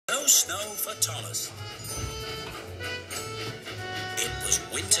snow for Thomas. It was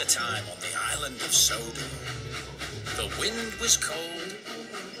winter time on the island of Sodor. The wind was cold,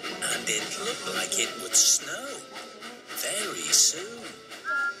 and it looked like it would snow very soon.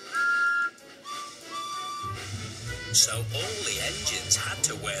 So all the engines had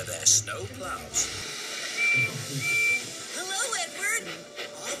to wear their snow plows. Hello, Edward.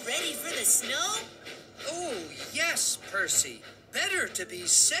 All ready for the snow? Oh, yes, Percy. Better to be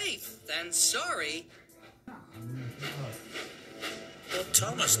safe than sorry. But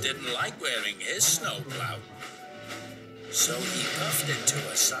Thomas didn't like wearing his snowplow. So he puffed it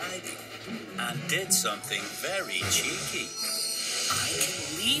to a side and did something very cheeky. I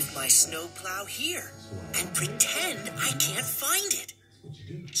can leave my snowplow here and pretend I can't find it.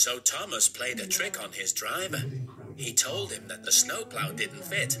 So Thomas played a trick on his driver. He told him that the snowplow didn't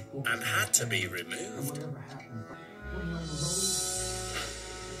fit and had to be removed.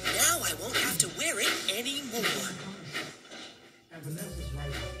 Now I won't have to wear it anymore.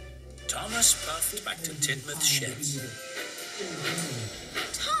 Thomas puffed back to Tidmouth's sheds.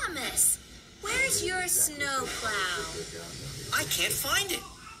 Thomas, where's your snowplow? I can't find it.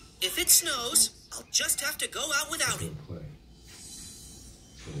 If it snows, I'll just have to go out without it.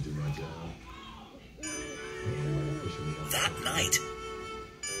 That night,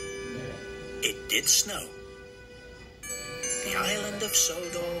 it did snow. The island of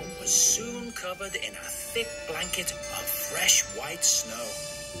Sodor was soon covered in a thick blanket of fresh white snow.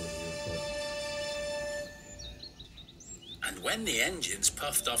 And when the engines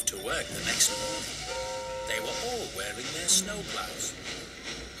puffed off to work the next morning, they were all wearing their snowplows.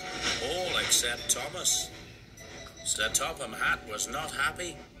 All except Thomas. Sir Topham Hatt was not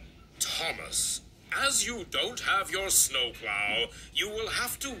happy. Thomas, as you don't have your snowplow, you will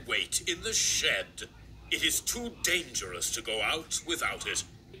have to wait in the shed. It is too dangerous to go out without it.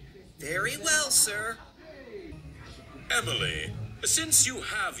 Very well, sir. Emily, since you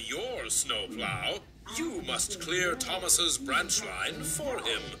have your snowplow, you must clear Thomas's branch line for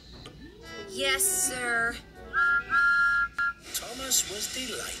him. Yes, sir. Thomas was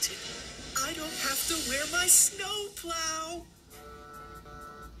delighted. I don't have to wear my snowplow.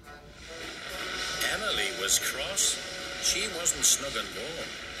 Emily was cross. She wasn't snug and warm.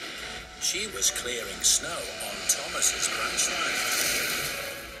 She was clearing snow on Thomas's branch line.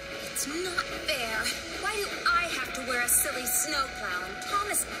 It's not fair. Why do I have to wear a silly snowplow and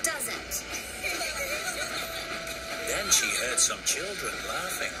Thomas doesn't? Then she heard some children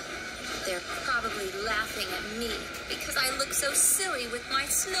laughing. They're probably laughing at me because I look so silly with my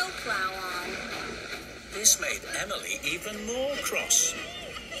snowplow on. This made Emily even more cross.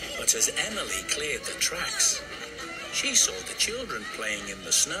 But as Emily cleared the tracks, she saw the children playing in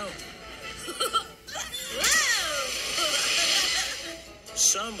the snow.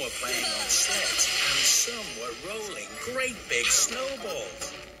 Some were playing on sleds and some were rolling great big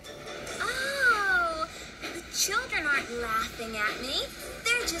snowballs. Oh, the children aren't laughing at me.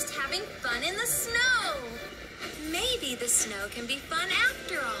 They're just having fun in the snow. Maybe the snow can be fun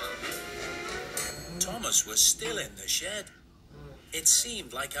after all. Thomas was still in the shed. It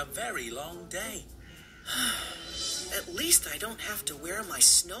seemed like a very long day. At least I don't have to wear my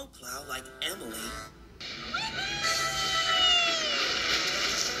snowplow like Emily.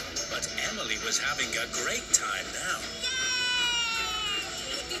 But Emily was having a great time now.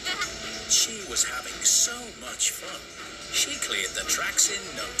 She was having so much fun. She cleared the tracks in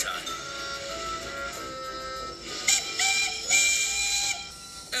no time.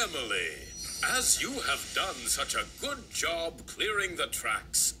 Emily, as you have done such a good job clearing the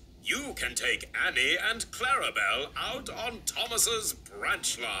tracks, you can take Annie and Clarabelle out on Thomas's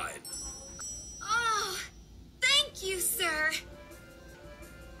branch line. Oh, thank you, sir.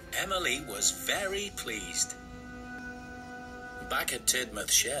 Emily was very pleased. Back at Tidmouth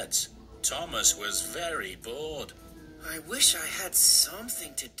Sheds, Thomas was very bored. I wish I had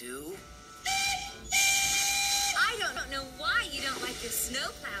something to do. I don't know why you don't like your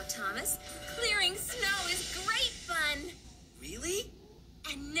snowplow, Thomas. Clearing snow is great fun. Really?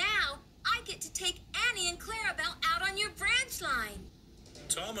 And now I get to take Annie and Clarabelle out on your branch line.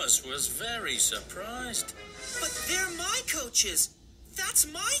 Thomas was very surprised. But they're my coaches. That's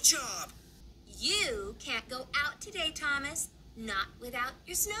my job. You can't go out today, Thomas. Not without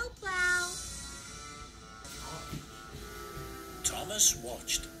your snowplow. Thomas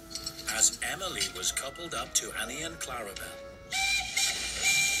watched as Emily was coupled up to Annie and Clarabelle.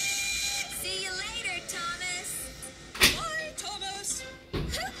 See you later, Thomas. Bye, Thomas.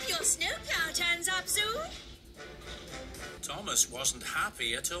 Hope your snowplow turns up soon. Thomas wasn't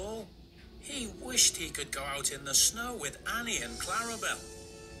happy at all. He wished he could go out in the snow with Annie and Clarabelle.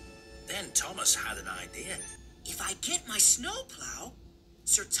 Then Thomas had an idea. If I get my snowplow,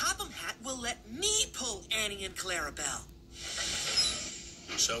 Sir Topham Hatt will let me pull Annie and Clarabelle.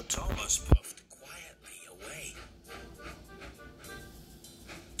 So Thomas puffed quietly away.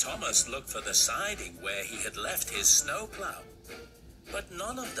 Thomas looked for the siding where he had left his snowplow, but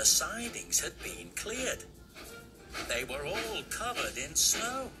none of the sidings had been cleared. They were all covered in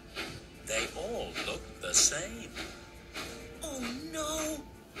snow. They all looked the same. Oh no!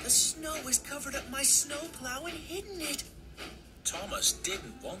 The snow has covered up my snowplow and hidden it. Thomas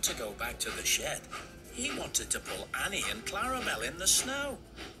didn't want to go back to the shed. He wanted to pull Annie and Clarabelle in the snow.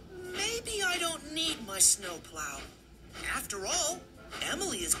 Maybe I don't need my snowplow. After all,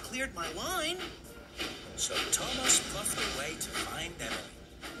 Emily has cleared my line. So Thomas puffed away to find Emily.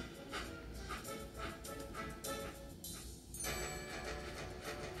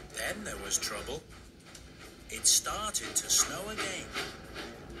 Then there was trouble. It started to snow again.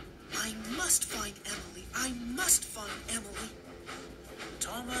 I must find Emily. I must find Emily.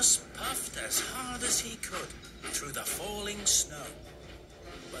 Thomas puffed as hard as he could through the falling snow.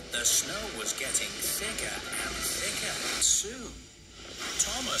 But the snow was getting thicker and thicker, and soon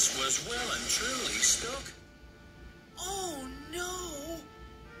Thomas was well and truly stuck. Oh no!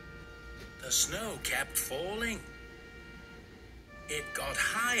 The snow kept falling. It got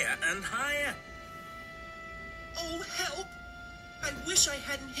higher and higher. Oh, help! I wish I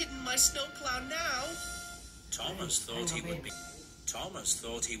hadn't hidden my snowplow now. Thomas thought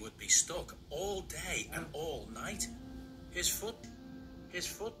he would be stuck all day and all night. His foot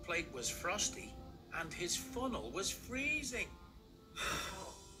plate was frosty and his funnel was freezing.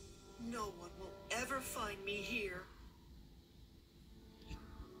 No one will ever find me here.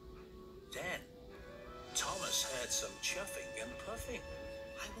 Then Thomas heard some chuffing and puffing.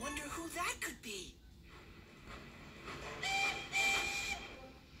 I wonder who that could be.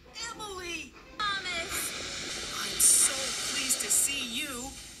 Emily! Thomas! I'm so pleased to see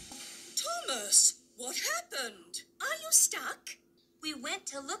you. Thomas, what happened? Are you stuck? We went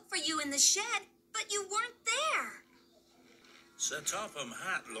to look for you in the shed, but you weren't there. Sir Topham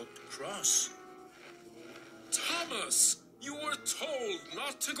Hatt looked cross. Thomas, you were told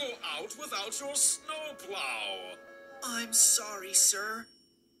not to go out without your snowplow. I'm sorry, sir.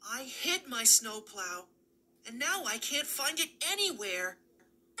 I hid my snowplow, and now I can't find it anywhere.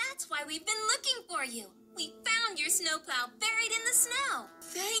 That's why we've been looking for you. We found your snowplow buried in the snow.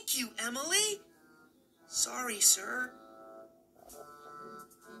 Thank you, Emily. Sorry, sir.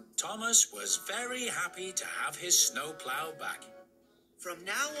 Thomas was very happy to have his snowplow back. From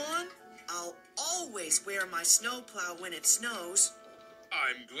now on, I'll always wear my snowplow when it snows.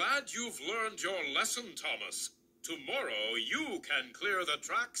 I'm glad you've learned your lesson, Thomas. Tomorrow you can clear the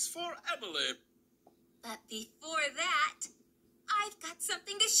tracks for Emily. But before that, I've got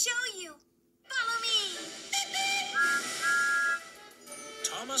something to show you. Follow me.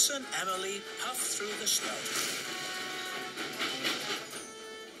 Thomas and Emily puffed through the snow.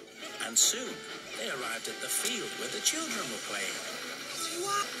 And soon they arrived at the field where the children were playing.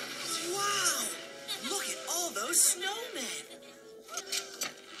 Wow! Look at all those snowmen.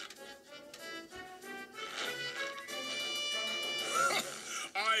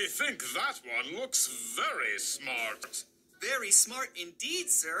 I think that one looks very smart. Very smart indeed,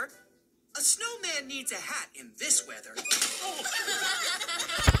 sir. A snowman needs a hat in this weather.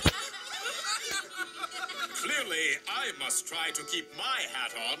 Clearly, I must try to keep my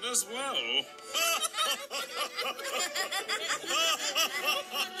hat on as well.